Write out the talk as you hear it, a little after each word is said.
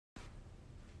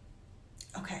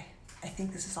Okay, I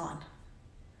think this is on.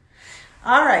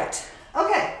 All right,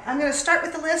 okay, I'm gonna start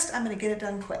with the list. I'm gonna get it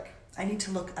done quick. I need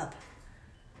to look up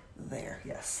there,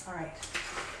 yes, all right.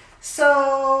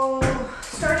 So,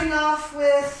 starting off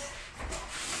with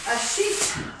a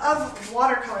sheet of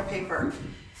watercolor paper.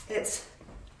 It's,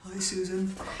 hi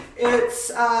Susan,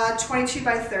 it's 22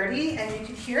 by 30, and you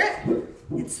can hear it,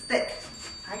 it's thick.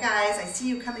 Hi guys, I see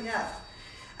you coming up.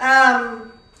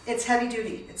 It's heavy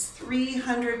duty, it's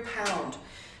 300 pound.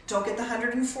 Don't get the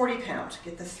 140 pound,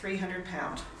 get the 300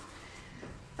 pound.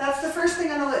 That's the first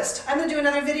thing on the list. I'm gonna do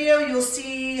another video, you'll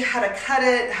see how to cut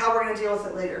it, how we're gonna deal with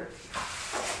it later.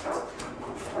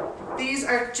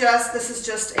 This is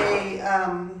just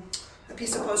a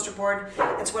piece of poster board.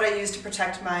 It's what I use to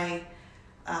protect my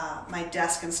my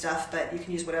desk and stuff, but you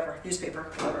can use whatever, newspaper,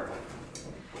 whatever.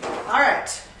 All right,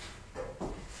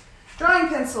 drawing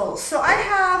pencils. So I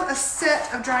have a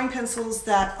set of drawing pencils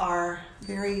that are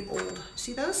very old.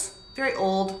 See those? Very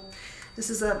old. This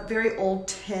is a very old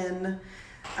tin.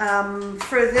 For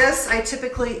this, I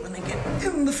typically, let me get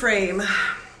in the frame.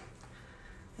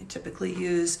 I typically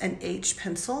use an H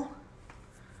pencil.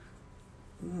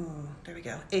 There we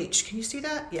go, H, can you see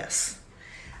that? Yes.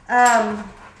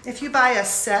 If you buy a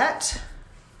set,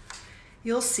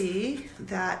 you'll see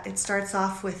that it starts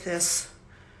off with this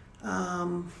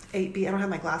 8B, I don't have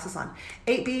my glasses on,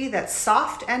 8B that's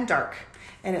soft and dark,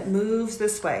 and it moves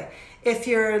this way. If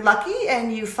you're lucky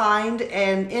and you find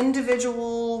an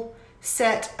individual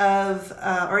set of,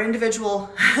 or individual,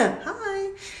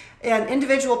 hi, an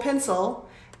individual pencil,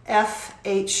 F,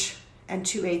 H, and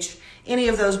 2H, any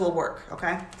of those will work,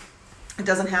 okay? It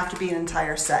doesn't have to be an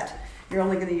entire set. You're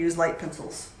only gonna use light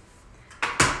pencils.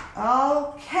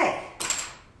 Okay.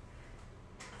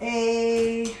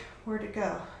 Where'd it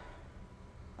go?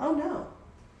 Oh no,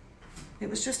 it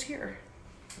was just here.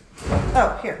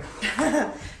 Oh, here.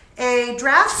 A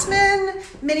Draftsman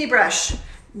mini brush,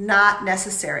 not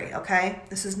necessary, okay?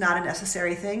 This is not a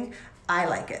necessary thing. I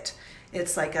like it.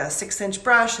 It's like a 6-inch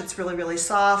brush. It's really, really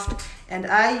soft. And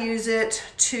I use it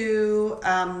to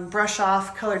brush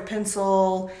off colored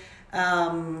pencil,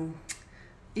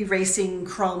 erasing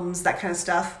chromes, that kind of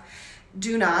stuff.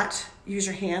 Do not use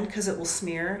your hand because it will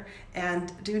smear.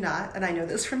 And do not, and I know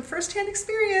this from firsthand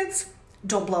experience,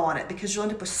 don't blow on it because you'll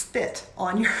end up with spit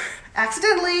on your,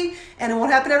 accidentally, and it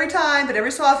won't happen every time, but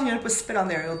every so often you end up with spit on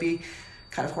there. It'll be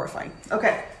kind of horrifying.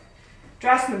 Okay.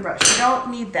 Draftsman brush, you don't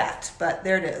need that, but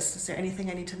there it is. Is there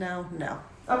anything I need to know? No.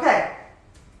 Okay,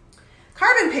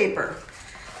 carbon paper.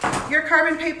 Your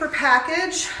carbon paper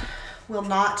package will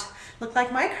not look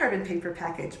like my carbon paper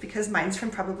package because mine's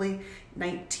from probably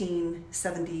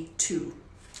 1972.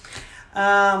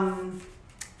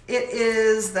 It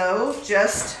is, though,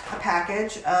 just a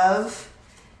package of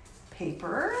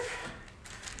paper.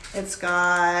 It's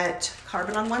got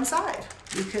carbon on one side.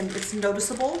 It's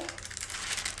noticeable.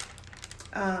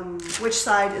 Which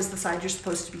side is the side you're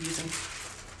supposed to be using.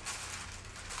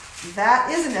 That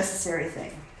is a necessary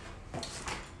thing.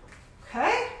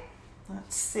 Okay,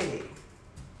 let's see.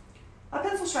 A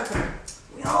pencil sharpener.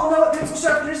 We all know what pencil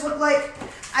sharpeners look like.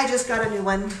 I just got a new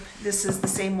one. This is the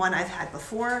same one I've had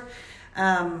before.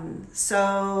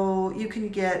 So you can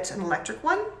get an electric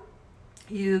one.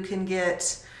 You can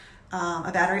get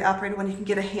a battery operated one, you can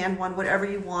get a hand one, whatever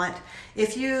you want.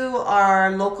 If you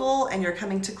are local and you're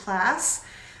coming to class,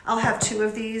 I'll have 2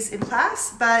 of these in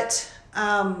class, but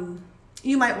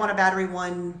you might want a battery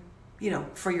one, you know,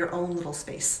 for your own little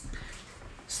space.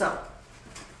 So,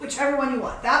 whichever one you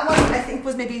want. That one I think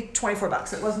was maybe 24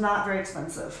 bucks. It was not very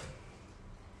expensive.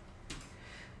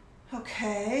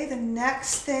 Okay, the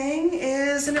next thing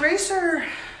is an eraser.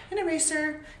 An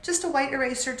eraser, just a white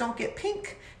eraser, don't get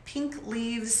pink. Pink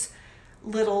leaves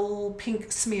little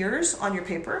pink smears on your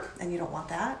paper and you don't want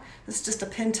that. This is just a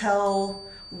Pentel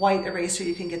white eraser.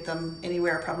 You can get them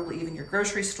anywhere, probably even your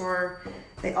grocery store.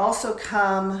 They also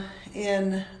come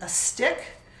in a stick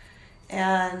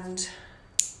and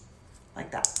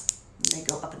like that. And they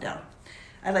go up and down.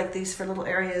 I like these for little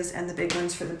areas and the big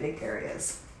ones for the big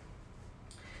areas.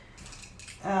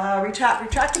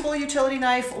 Retractable utility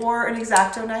knife or an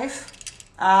X-Acto knife.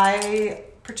 I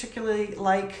particularly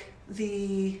like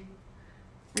the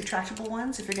retractable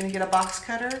ones if you're going to get a box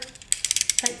cutter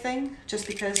type thing, just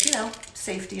because, you know,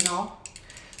 safety and all.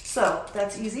 So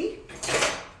that's easy.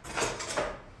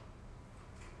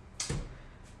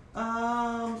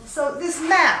 So this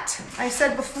mat, I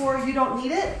said before you don't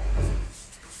need it.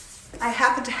 I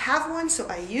happen to have one, so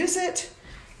I use it.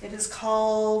 It is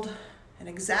called an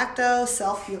X-Acto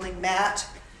self-healing mat.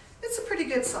 It's a pretty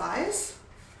good size.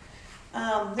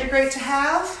 They're great to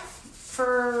have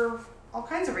for all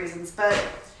kinds of reasons, but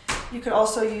you could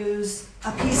also use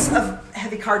a piece of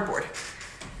heavy cardboard.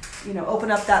 You know,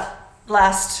 open up that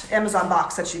last Amazon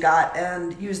box that you got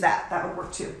and use that. That would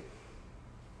work too.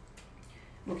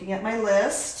 Looking at my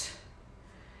list,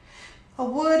 a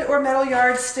wood or metal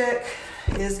yardstick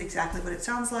is exactly what it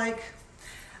sounds like.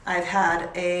 I've had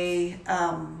a,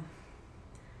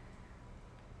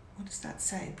 what does that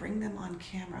say? Bring them on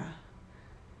camera.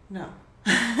 No.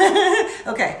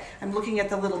 Okay, I'm looking at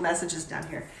the little messages down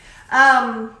here.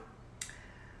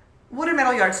 Wood or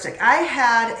metal yardstick. I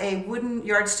had a wooden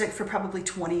yardstick for probably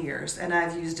 20 years and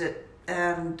I've used it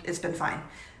and it's been fine.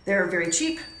 They're very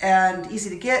cheap and easy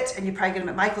to get, and you probably get them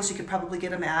at Michael's. You could probably get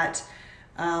them at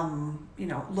you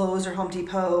know, Lowe's or Home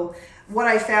Depot. What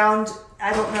I found,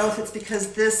 I don't know if it's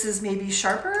because this is maybe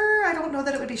sharper. I don't know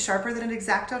that it would be sharper than an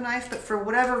X-Acto knife, but for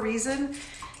whatever reason,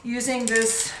 using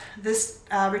this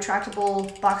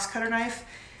retractable box cutter knife,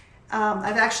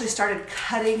 I've actually started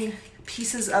cutting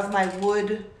pieces of my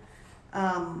wood.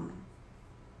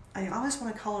 I always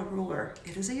want to call it a ruler.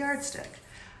 It is a yardstick.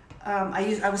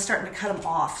 I was starting to cut them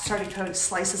off, starting cutting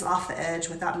slices off the edge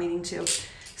without meaning to.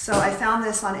 So I found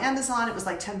this on Amazon. It was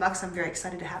like 10 bucks. I'm very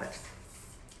excited to have it.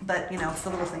 But, you know, it's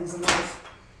the little things in life.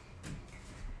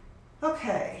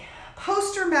 Okay,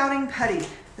 poster mounting putty.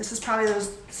 This is probably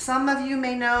those, some of you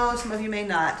may know, some of you may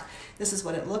not. This is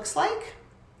what it looks like.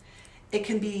 It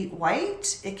can be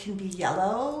white, it can be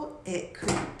yellow, it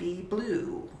could be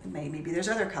blue. Maybe there's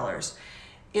other colors.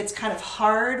 It's kind of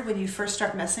hard when you first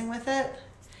start messing with it,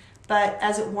 but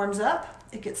as it warms up,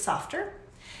 it gets softer.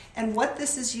 And what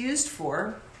this is used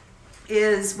for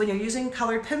is when you're using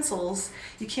colored pencils,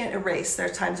 you can't erase. There are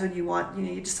times when you want, you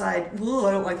know, you decide, oh,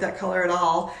 I don't like that color at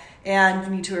all, and you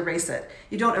need to erase it.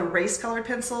 You don't erase colored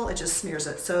pencil, it just smears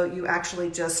it. So you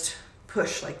actually just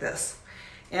push like this.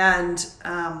 And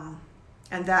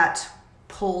that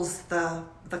pulls the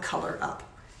color up.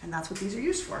 And that's what these are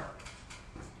used for.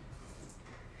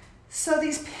 So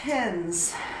these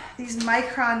pins, these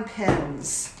Micron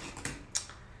pins,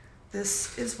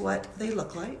 this is what they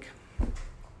look like.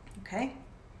 Okay.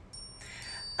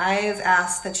 I've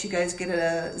asked that you guys get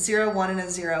a 01 and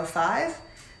a 05.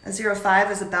 A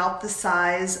 05 is about the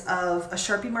size of a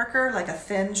Sharpie marker, like a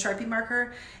thin Sharpie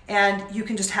marker, and you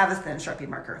can just have a thin Sharpie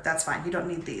marker. That's fine. You don't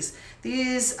need these.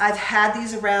 These, I've had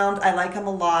these around. I like them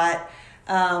a lot.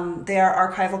 They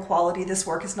are archival quality. This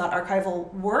work is not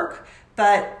archival work,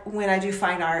 but when I do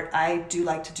fine art, I do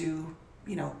like to do,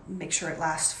 you know, make sure it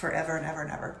lasts forever and ever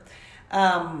and ever.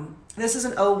 This is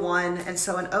an 01, and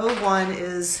so an 01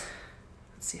 is,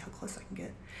 let's see how close I can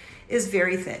get, is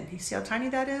very thin. You see how tiny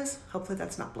that is? Hopefully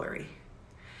that's not blurry.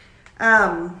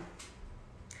 And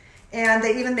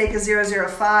they even make a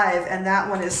 005, and that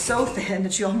one is so thin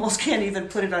that you almost can't even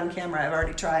put it on camera. I've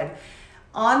already tried.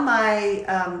 On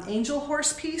my angel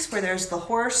horse piece, where there's the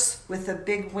horse with the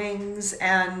big wings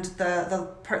and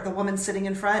the woman sitting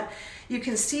in front, you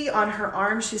can see on her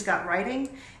arm she's got writing,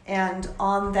 and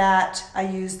on that I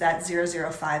use that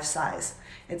 005 size.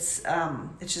 It's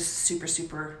just super,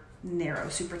 super narrow,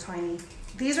 super tiny.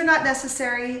 These are not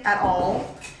necessary at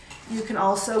all. You can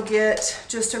also get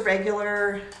just a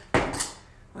regular,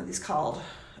 what are these called?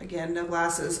 Again, no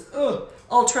glasses. Ugh.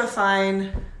 Ultra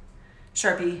fine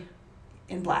Sharpie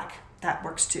in black. That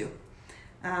works too.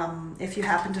 If you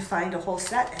happen to find a whole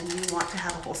set and you want to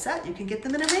have a whole set, you can get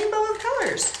them in a rainbow of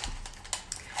colors.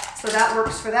 So that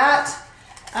works for that.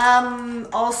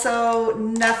 Also,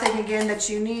 nothing again that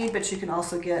you need, but you can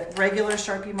also get regular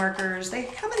Sharpie markers. They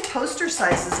come in poster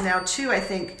sizes now too. I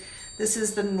think this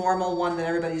is the normal one that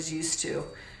everybody's used to.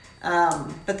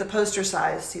 But the poster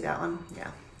size, see that one?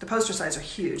 Yeah, the poster size are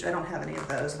huge. I don't have any of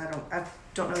those, and I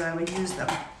don't know that I would use them.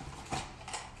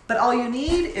 But all you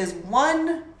need is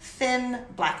one thin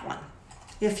black one.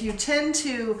 If you tend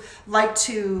to like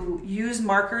to use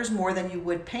markers more than you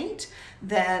would paint,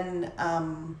 then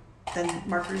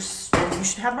markers, then you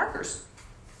should have markers.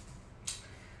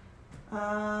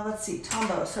 Let's see,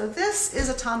 Tombow. So this is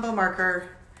a Tombow marker.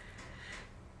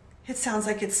 It sounds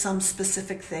like it's some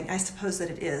specific thing. I suppose that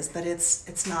it is, but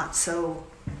it's not so,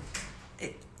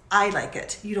 I like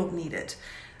it. You don't need it.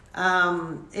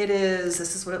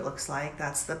 This is what it looks like.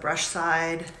 That's the brush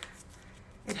side.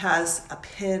 It has a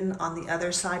pin on the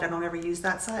other side. I don't ever use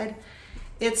that side.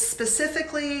 It's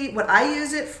specifically, what I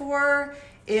use it for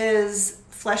is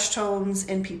flesh tones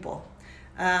in people.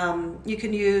 You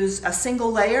can use a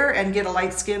single layer and get a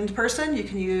light-skinned person. You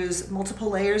can use multiple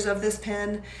layers of this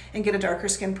pen and get a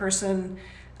darker-skinned person.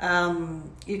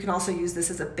 You can also use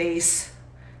this as a base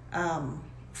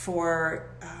for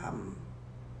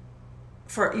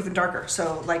for even darker.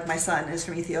 So like my son is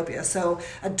from Ethiopia. So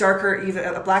a darker, even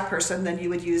a black person, then you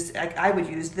would use, I would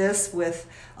use this with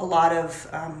a lot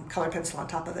of colored pencil on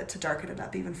top of it to darken it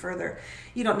up even further.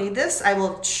 You don't need this. I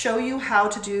will show you how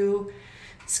to do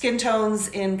skin tones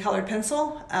in colored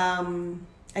pencil.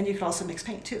 And you can also mix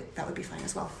paint too. That would be fine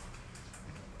as well.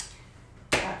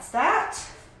 That's that.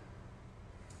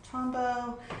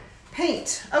 Tombow.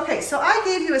 Paint. Okay, so I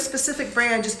gave you a specific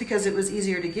brand just because it was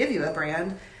easier to give you a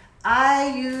brand.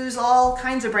 I use all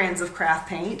kinds of brands of craft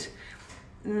paint.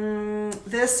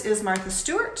 This is Martha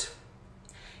Stewart,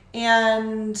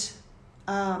 and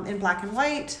in black and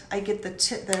white, I get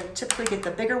typically get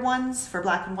the bigger ones for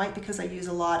black and white because I use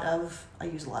a lot of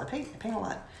paint. I paint a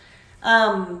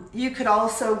lot. You could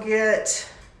also get.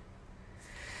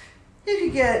 You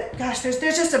could get, gosh, there's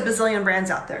just a bazillion brands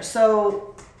out there.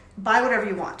 So buy whatever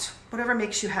you want, whatever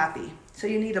makes you happy. So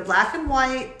you need a black and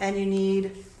white, and you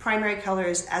need primary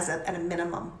colors at a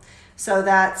minimum. So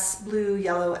that's blue,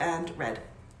 yellow, and red.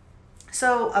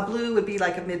 So a blue would be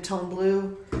like a mid-tone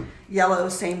blue. Yellow,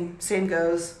 same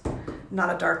goes.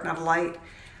 Not a dark, not a light.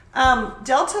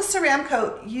 Delta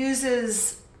Ceramcoat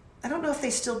uses, I don't know if they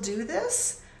still do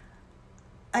this.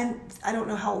 I don't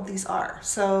know how old these are.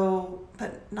 So,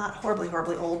 but not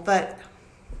horribly old, but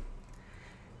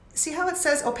see how it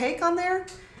says opaque on there?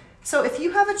 So if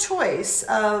you have a choice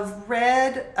of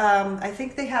red, I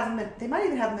think they have them, they might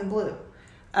even have them in blue.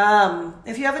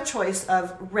 If you have a choice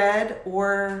of red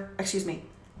or,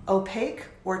 opaque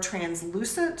or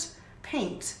translucent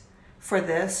paint for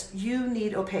this, you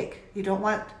need opaque. You don't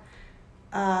want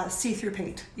see-through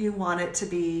paint. You want it to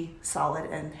be solid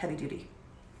and heavy duty.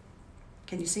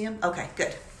 Can you see them? Okay,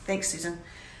 good. Thanks, Susan.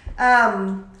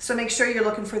 So make sure you're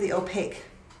looking for the opaque.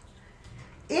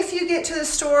 If you get to the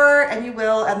store, and you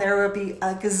will, and there will be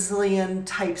a gazillion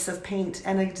types of paint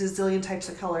and a gazillion types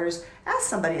of colors, ask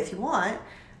somebody if you want.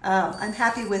 I'm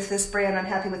happy with this brand. I'm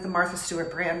happy with the Martha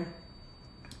Stewart brand.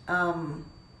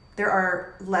 There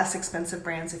are less expensive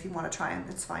brands if you want to try them.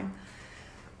 It's fine.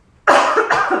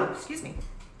 Excuse me.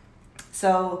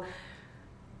 So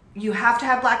you have to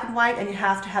have black and white, and you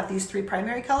have to have these three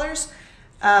primary colors,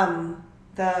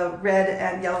 the red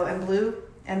and yellow and blue.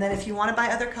 And then if you want to buy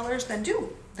other colors, then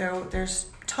do. There's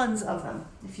tons of them.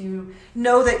 If you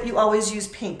know that you always use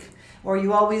pink or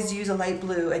you always use a light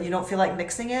blue and you don't feel like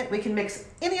mixing it, we can mix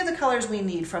any of the colors we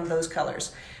need from those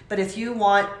colors. But if you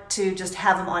want to just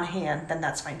have them on hand, then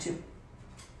that's fine too.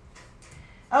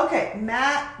 Okay,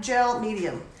 matte gel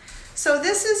medium. So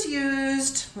this is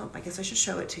used, well, I guess I should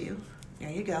show it to you.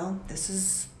 There you go. This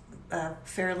is a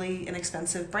fairly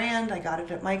inexpensive brand. I got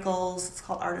it at Michael's. It's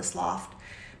called Artist Loft.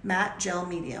 Matte gel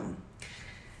medium.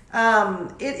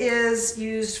 It is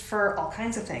used for all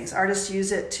kinds of things. Artists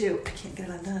use it to, I can't get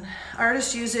it undone.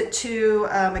 Artists use it to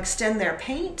extend their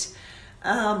paint.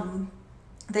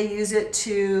 They use it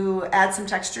to add some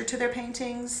texture to their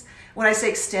paintings. When I say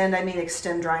extend, I mean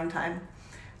extend drying time.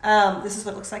 This is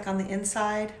what it looks like on the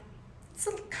inside. It's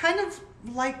kind of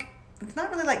like, it's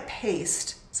not really like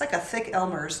paste. It's like a thick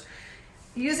Elmer's.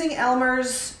 Using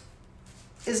Elmer's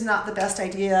is not the best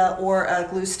idea, or a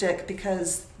glue stick,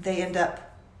 because they end up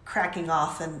cracking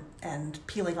off and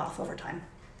peeling off over time.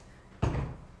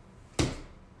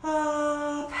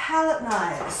 Palette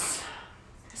knives.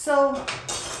 So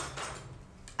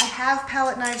I have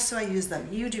palette knives, so I use them.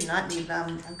 You do not need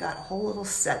them. I've got a whole little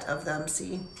set of them,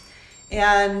 see?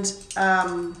 And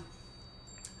I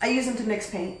use them to mix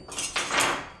paint.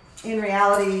 In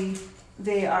reality,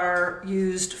 they are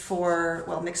used for,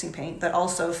 well, mixing paint, but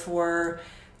also for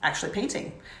actually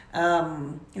painting.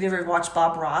 Have you ever watched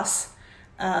Bob Ross?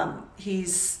 He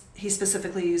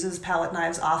specifically uses palette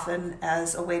knives often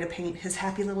as a way to paint his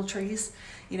happy little trees.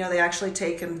 You know, they actually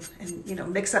take and you know,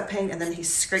 mix up paint, and then he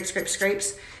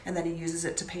scrapes, and then he uses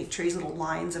it to paint trees, little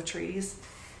lines of trees.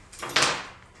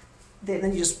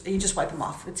 Then you just wipe them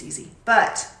off. It's easy.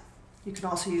 But you can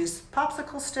also use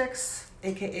popsicle sticks,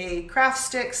 aka craft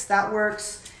sticks. That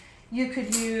works. You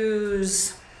could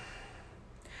use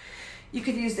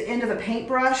the end of a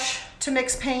paintbrush to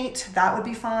mix paint. That would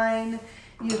be fine.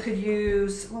 You could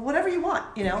use, well, whatever you want,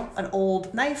 you know, an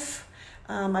old knife.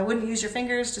 I wouldn't use your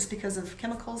fingers just because of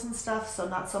chemicals and stuff, so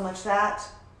not so much that.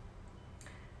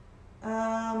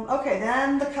 Okay,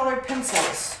 then the colored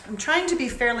pencils. I'm trying to be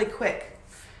fairly quick,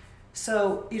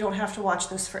 so you don't have to watch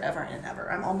this forever and ever.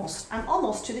 I'm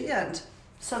almost to the end.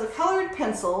 So the colored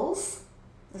pencils,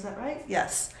 is that right?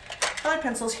 Yes. Colored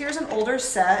pencils, here's an older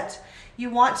set. You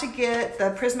want to get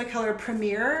the Prismacolor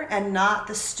Premier and not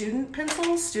the student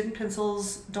pencils. Student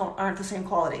pencils aren't the same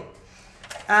quality.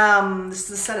 This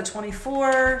is a set of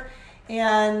 24,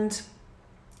 and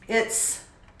it's,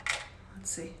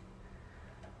 let's see,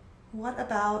 What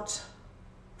about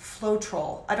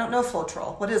Floetrol? I don't know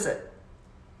Floetrol. What is it?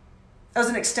 Oh, it's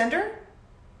an extender?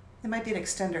 It might be an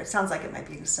extender. It sounds like it might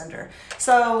be an extender.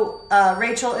 So,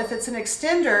 Rachel, if it's an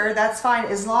extender, that's fine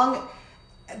as long,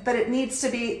 but it needs to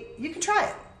be, you can try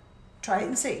it. Try it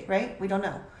and see, right? We don't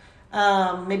know.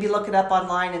 Maybe look it up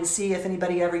online and see if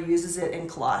anybody ever uses it in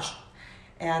collage.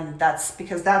 And that's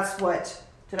because that's what,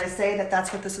 did I say that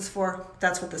that's what this is for?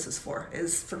 That's what this is for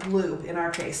glue in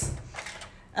our case.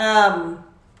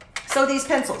 So these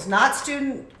pencils, not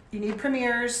student, you need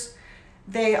Premiers.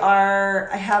 They are,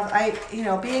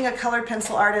 being a colored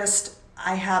pencil artist,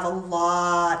 I have a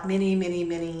lot,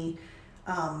 many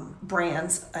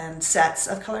brands and sets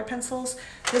of colored pencils.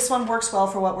 This one works well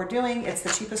for what we're doing. It's the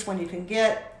cheapest one you can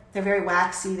get. They're very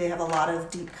waxy. They have a lot of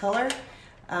deep color.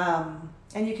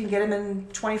 And you can get them in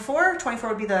 24. 24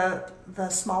 would be the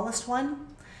smallest one.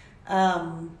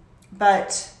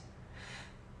 What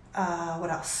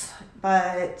else?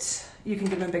 But you can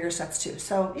get them in bigger sets too.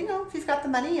 So, if you've got the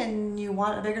money and you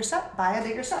want a bigger set, buy a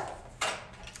bigger set.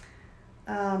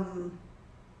 Okay.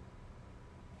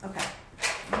 I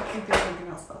don't think there's anything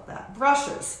else about that.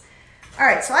 Brushes. All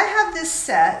right, so I have this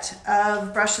set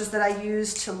of brushes that I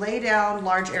use to lay down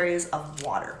large areas of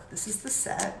water. This is the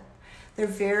set. They're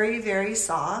very, very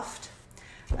soft.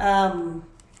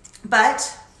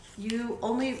 But you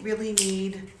only really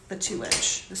need the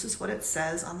 2-inch. This is what it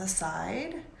says on the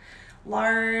side.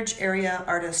 Large area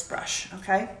artist brush,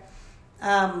 okay?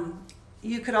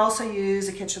 You could also use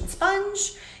a kitchen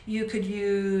sponge. You could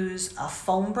use a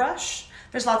foam brush.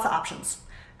 There's lots of options.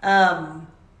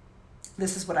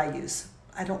 This is what I use.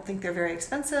 I don't think they're very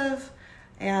expensive.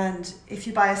 And if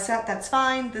you buy a set, that's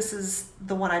fine. This is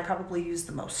the one I probably use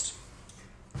the most.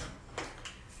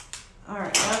 All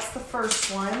right, that's the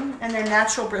first one. And they're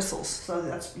natural bristles,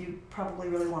 so you probably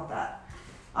really want that.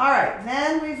 All right,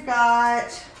 then we've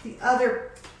got the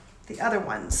other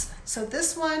ones. So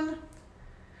this one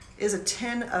is a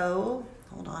 10-0.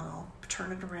 Hold on, I'll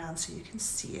turn it around so you can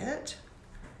see it.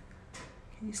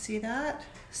 Can you see that?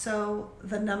 So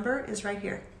the number is right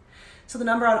here. So the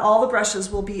number on all the brushes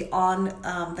will be on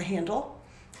the handle.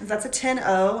 And that's a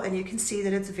 10-0, and you can see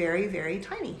that it's very, very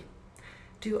tiny.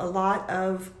 Do a lot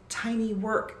of tiny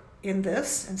work in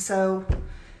this, and so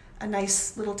a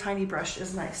nice little tiny brush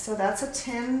is nice. So that's a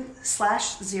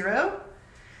 10/0.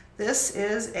 This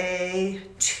is a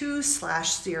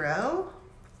 2/0.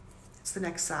 It's the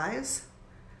next size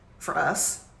for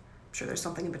us. I'm sure there's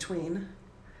something in between,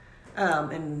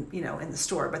 in the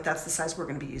store, but that's the size we're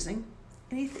going to be using.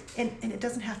 And it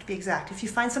doesn't have to be exact. If you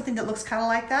find something that looks kind of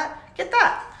like that, get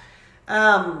that.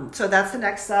 So that's the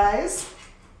next size.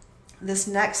 This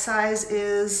next size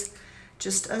is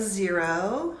just a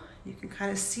 0. You can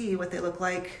kind of see what they look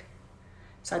like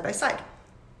side by side.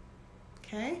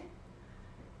 Okay.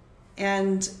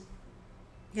 And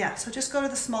yeah, so just go to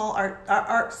the small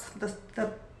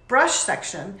the brush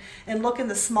section and look in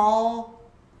the small,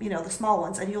 the small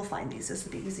ones, and you'll find these. This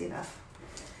will be easy enough.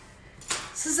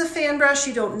 This is a fan brush.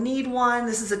 You don't need one.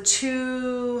 This is a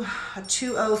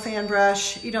 2.0 fan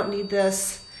brush. You don't need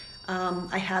this.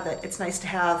 I have it. It's nice to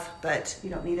have, but you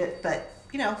don't need it. But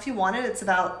if you want it, it's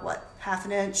about half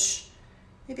an inch,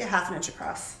 maybe a half an inch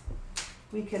across.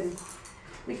 We can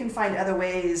find other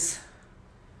ways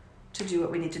to do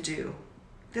what we need to do.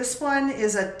 This one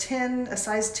is a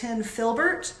size 10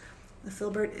 filbert. The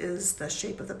filbert is the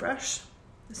shape of the brush.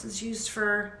 This is used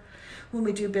for when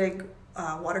we do big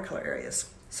watercolor areas.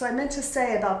 So I meant to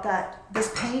say about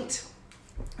this type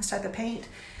of paint,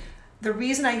 the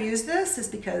reason I use this is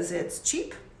because it's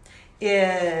cheap.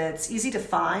 It's easy to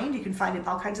find. You can find it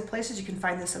all kinds of places. You can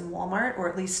find this in Walmart, or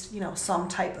at least, some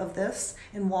type of this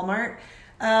in Walmart.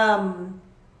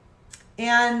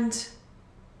 And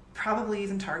probably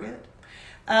even Target.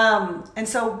 And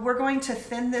so we're going to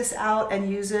thin this out and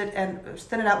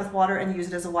thin it out with water and use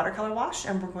it as a watercolor wash.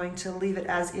 And we're going to leave it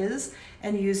as is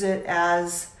and use it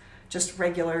as just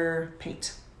regular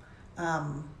paint.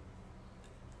 And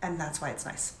that's why it's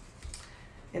nice.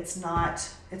 It's not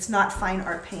fine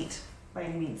art paint by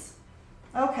any means.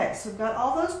 Okay, so we've got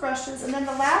all those brushes, and then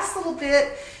the last little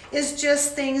bit is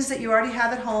just things that you already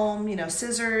have at home,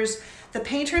 scissors. The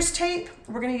painter's tape,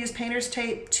 we're gonna use painter's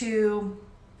tape to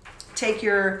take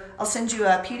I'll send you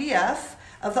a PDF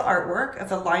of the artwork, of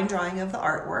the line drawing of the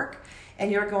artwork,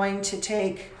 and you're going to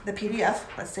take the PDF,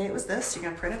 let's say it was this, you're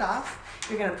gonna print it off,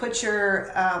 you're gonna put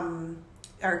your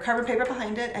carbon paper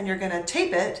behind it, and you're gonna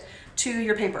tape it to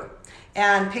your paper.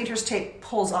 And painter's tape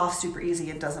pulls off super easy.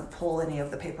 It doesn't pull any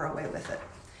of the paper away with it.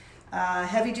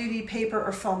 Heavy duty paper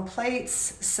or foam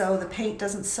plates so the paint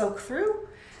doesn't soak through.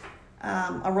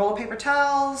 A roll of paper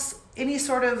towels, any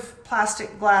sort of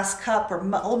plastic glass cup or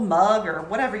old mug or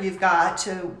whatever you've got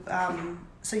to,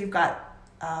 so you've got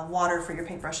water for your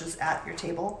paintbrushes at your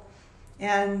table.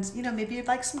 And, you know, maybe you'd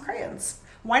like some crayons.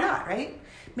 Why not, right?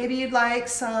 Maybe you'd like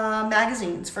some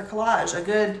magazines for collage.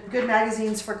 Good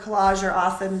magazines for collage are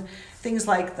often things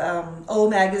like the O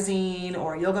magazine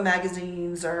or yoga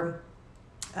magazines or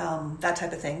that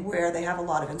type of thing, where they have a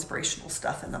lot of inspirational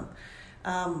stuff in them.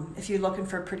 If you're looking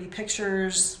for pretty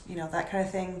pictures, you know, that kind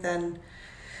of thing, then,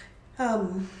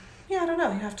 yeah, I don't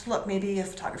know. You have to look. Maybe a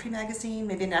photography magazine,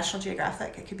 maybe a National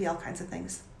Geographic. It could be all kinds of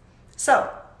things. So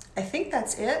I think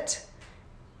that's it.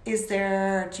 Do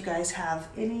you guys have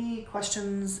any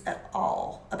questions at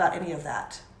all about any of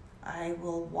that? I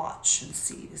will watch and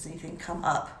see. Does anything come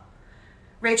up?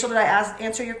 Rachel, did I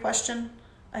answer your question?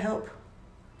 I hope,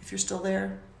 if you're still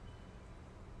there.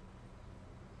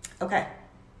 Okay.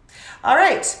 All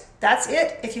right. That's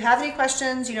it. If you have any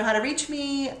questions, you know how to reach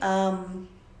me.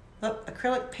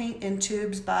 Acrylic paint in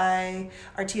tubes by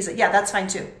Arteza. Yeah, that's fine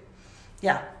too.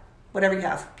 Yeah, whatever you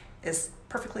have is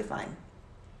perfectly fine.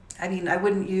 I mean, I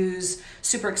wouldn't use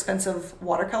super expensive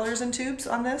watercolors in tubes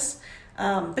on this,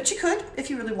 but you could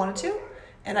if you really wanted to.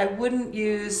 And I wouldn't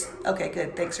use, okay,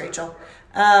 good, thanks, Rachel.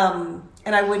 And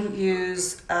I wouldn't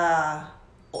use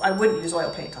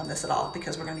oil paint on this at all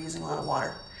because we're going to be using a lot of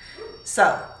water.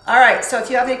 So, all right, so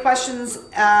if you have any questions,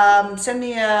 send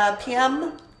me a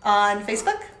PM on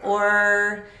Facebook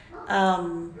or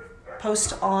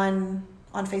post on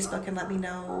Facebook and let me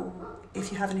know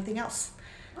if you have anything else.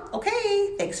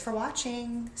 Okay, thanks for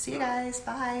watching. See you guys.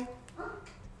 Bye.